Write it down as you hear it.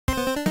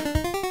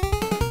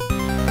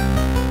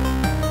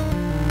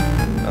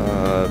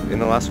in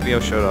the last video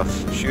I showed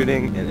off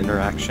shooting and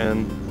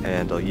interaction,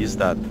 and I'll use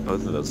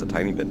both of those a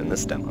tiny bit in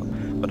this demo.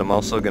 But I'm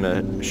also going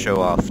to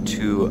show off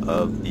two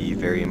of the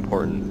very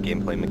important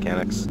gameplay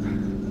mechanics,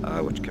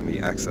 which can be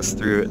accessed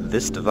through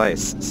this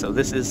device. So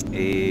this is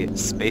a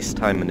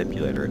space-time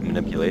manipulator. It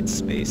manipulates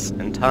space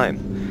and time.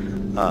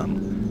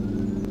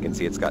 You can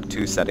see it's got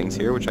two settings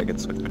here, which I can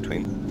switch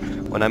between.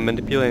 When I'm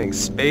manipulating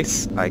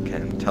space, I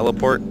can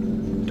teleport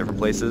different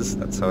places.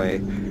 That's how I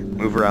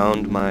move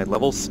around my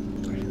levels.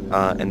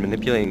 And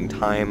manipulating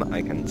time,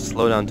 I can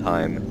slow down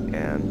time,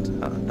 and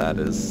that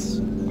is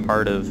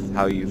part of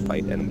how you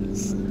fight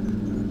enemies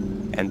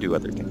and do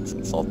other things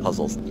and solve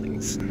puzzles and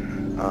things.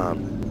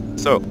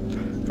 So,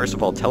 first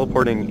of all,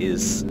 teleporting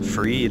is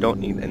free. You don't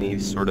need any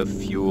sort of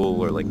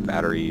fuel or like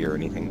battery or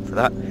anything for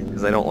that,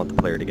 because I don't want the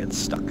player to get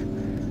stuck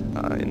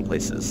in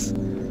places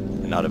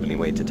and not have any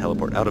way to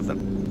teleport out of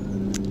them.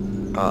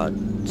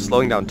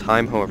 Slowing down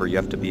time, however, you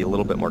have to be a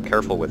little bit more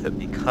careful with it,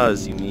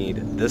 because you need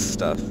this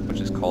stuff,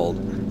 which is called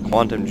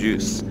quantum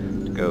juice,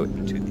 to go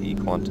into the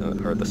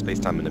quantum or the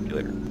space-time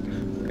manipulator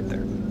right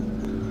there.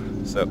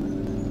 So,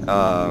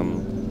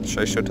 should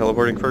I show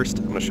teleporting first?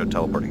 I'm going to show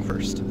teleporting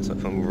first. So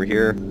if I'm over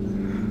here,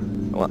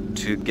 I want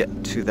to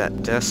get to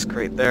that desk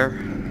right there.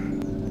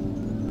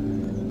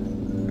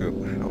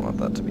 Ooh, I don't want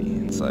that to be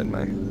inside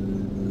my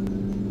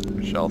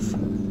shelf.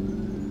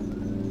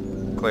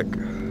 Click,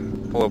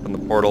 pull open the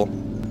portal.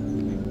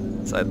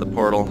 Inside the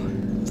portal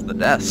is the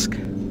desk.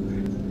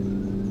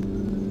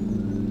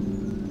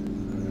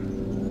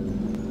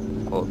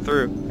 Pull it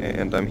through,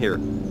 and I'm here. I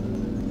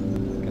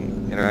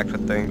can interact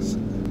with things.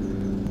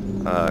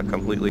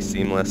 Completely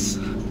seamless.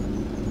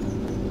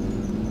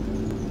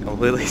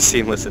 Completely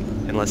seamless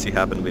unless you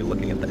happen to be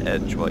looking at the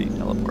edge while you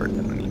teleport,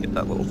 and then you get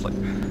that little flick.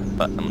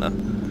 But I'm gonna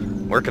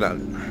work it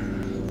on it.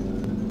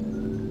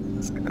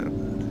 It's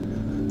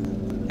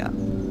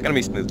gonna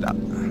be smoothed out.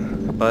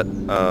 But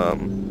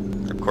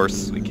of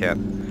course we can't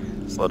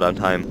slow down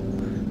time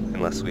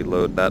unless we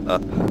load that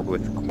up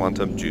with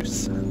quantum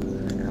juice.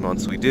 And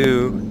once we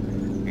do,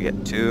 we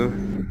get to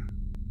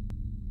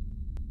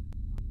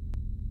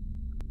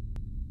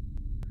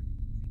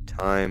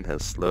time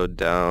has slowed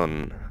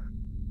down.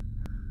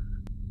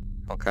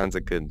 All kinds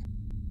of good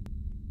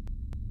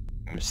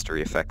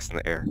mystery effects in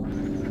the air.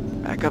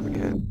 Back up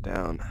again,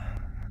 down.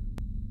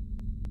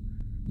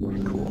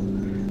 Very cool.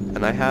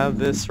 And I have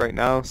this right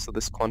now, so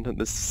this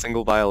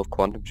single vial of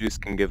quantum juice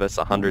can give us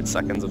 100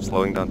 seconds of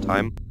slowing down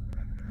time.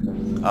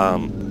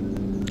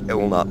 It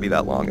will not be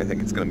that long. I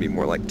think it's going to be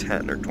more like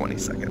 10 or 20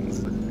 seconds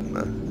in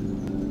the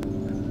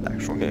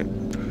actual game.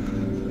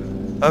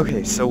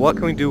 Okay, so what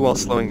can we do while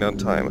slowing down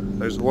time?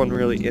 There's one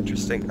really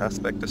interesting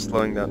aspect of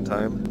slowing down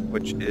time,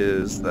 which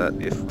is that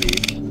if we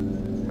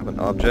have an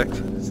object,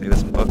 say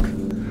this book,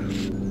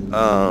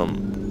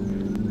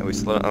 and we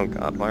slow down, oh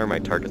god, why are my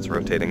targets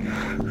rotating?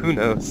 Who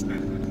knows?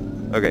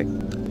 Okay,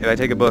 if I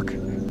take a book,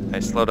 I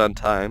slow down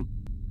time,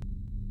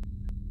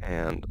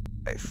 and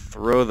I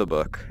throw the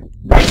book.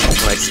 When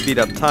I speed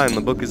up time,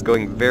 the book is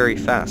going very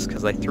fast,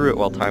 because I threw it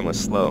while time was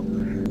slow.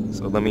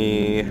 So let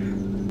me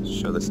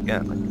show this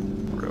again.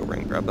 Go over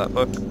and grab that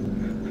book.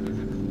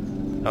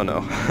 Oh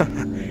no,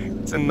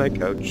 it's in my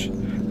couch.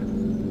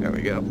 There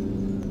we go.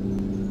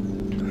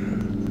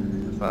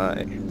 If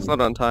I slow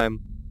down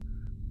time,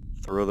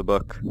 throw the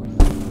book,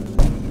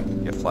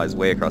 it flies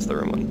way across the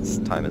room when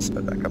time is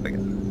sped back up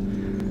again.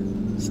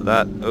 So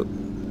that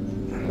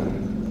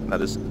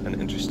is an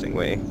interesting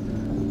way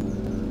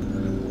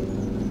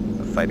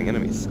of fighting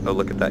enemies. Oh,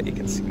 look at that, you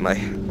can see my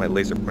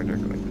laser pointer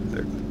going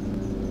there.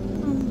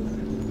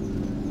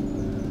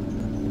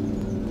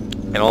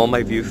 And all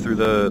my view through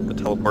the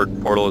teleport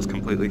portal is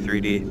completely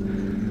 3D.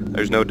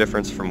 There's no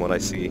difference from what I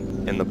see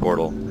in the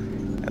portal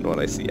and what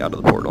I see out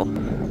of the portal.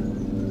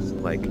 So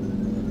like,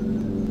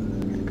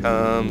 here it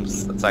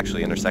comes, that's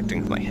actually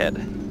intersecting with my head.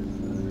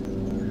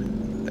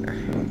 There.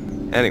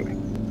 Anyway,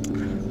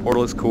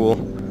 portal is cool,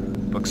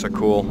 books are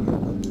cool,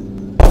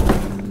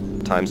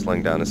 time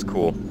slowing down is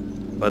cool.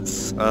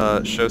 Let's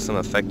show some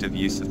effective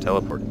use of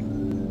teleporting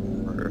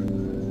for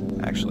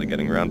actually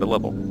getting around a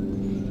level.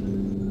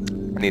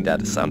 I need to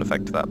add a sound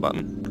effect to that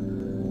button.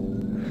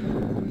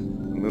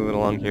 Moving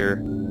along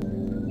here.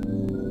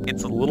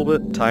 It's a little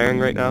bit tiring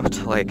right now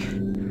to like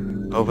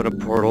open a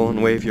portal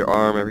and wave your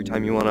arm every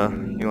time you wanna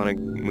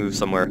move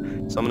somewhere.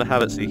 So I'm gonna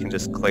have it so you can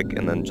just click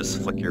and then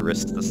just flick your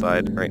wrist to the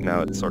side. Right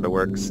now it sort of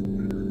works.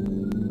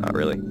 Not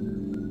really.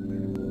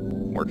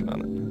 I'm working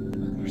on it.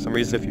 For some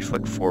reason if you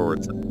flick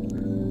forwards.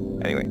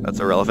 Anyway, that's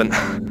irrelevant.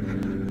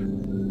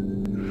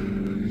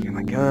 Get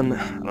my gun.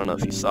 I don't know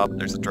if you saw, but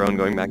there's a drone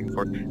going back and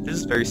forth. This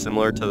is very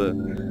similar to the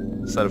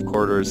set of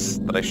corridors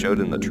that I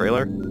showed in the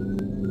trailer.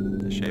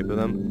 The shape of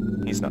them.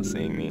 He's not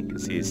seeing me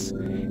because he's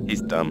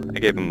dumb. I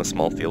gave him a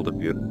small field of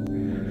view.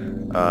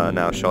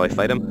 Now, shall I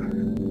fight him?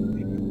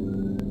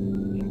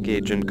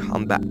 Engage in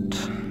combat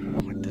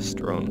with this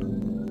drone.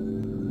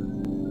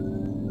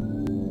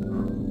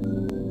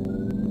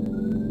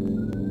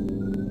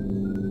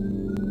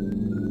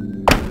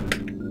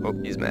 Oh,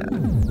 he's mad.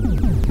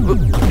 Whoop.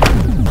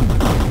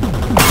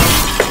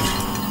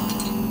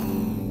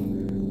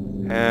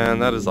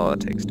 And that is all it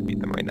takes to beat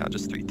them right now,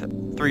 just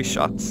three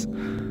shots.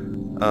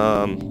 Could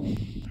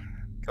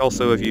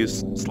also have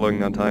used slowing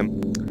down time.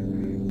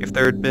 If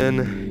there had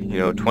been,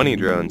 20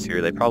 drones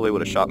here, they probably would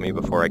have shot me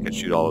before I could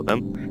shoot all of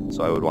them.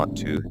 So I would want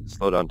to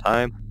slow down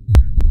time,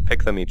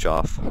 pick them each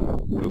off.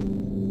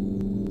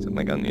 Oop. Except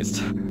my gun needs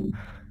to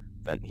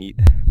vent heat.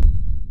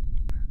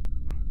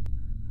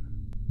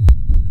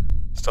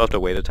 Still have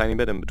to wait a tiny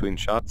bit in between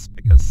shots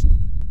because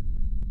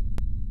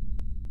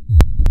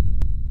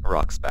a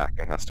rock's back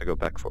and has to go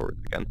back forward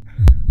again.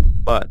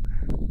 But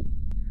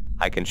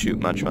I can shoot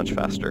much, much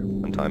faster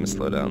when time is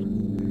slowed down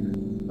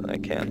than I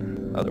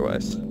can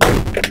otherwise.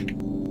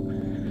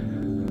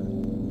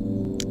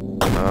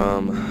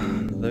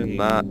 Other than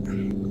that,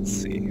 let's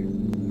see.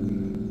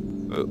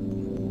 Oh.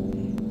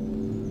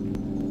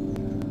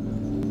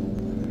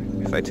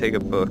 If I take a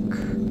book...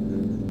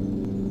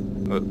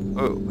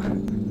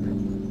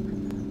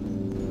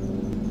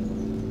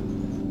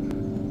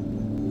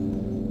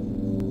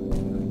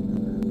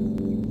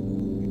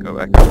 Go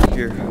back over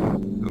here.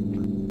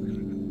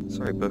 Oop.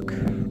 Sorry, book.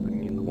 Putting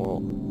me in the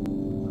wall.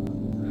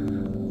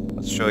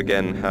 Let's show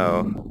again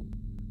how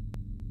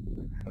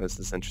is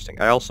this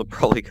interesting. I also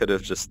probably could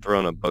have just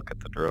thrown a book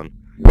at the drone.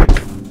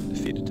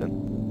 Defeated him.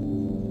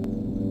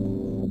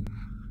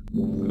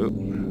 Oop.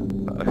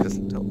 That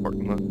isn't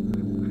teleporting though.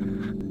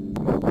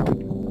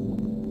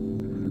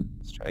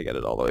 Let's try to get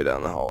it all the way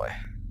down the hallway.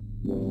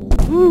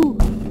 Woo!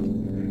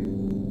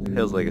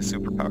 Feels like a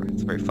superpower.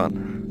 It's very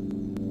fun.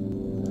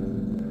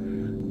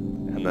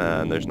 And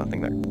then there's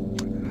nothing there.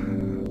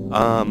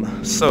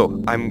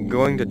 So I'm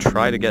going to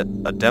try to get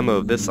a demo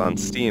of this on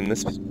Steam.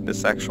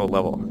 This actual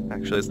level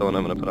actually is the one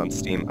I'm going to put on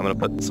Steam. I'm going to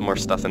put some more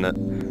stuff in it.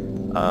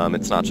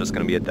 It's not just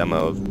going to be a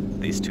demo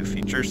of these two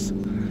features,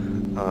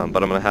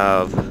 but I'm going to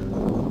have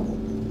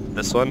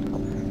this one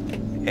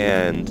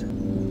and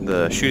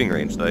the shooting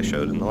range that I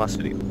showed in the last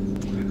video.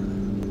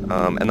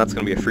 And that's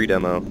going to be a free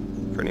demo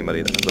for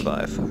anybody that has a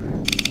Vive.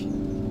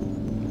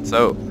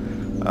 So,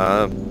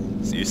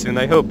 see you soon,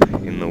 I hope,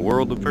 in the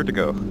world of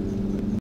Vertigo.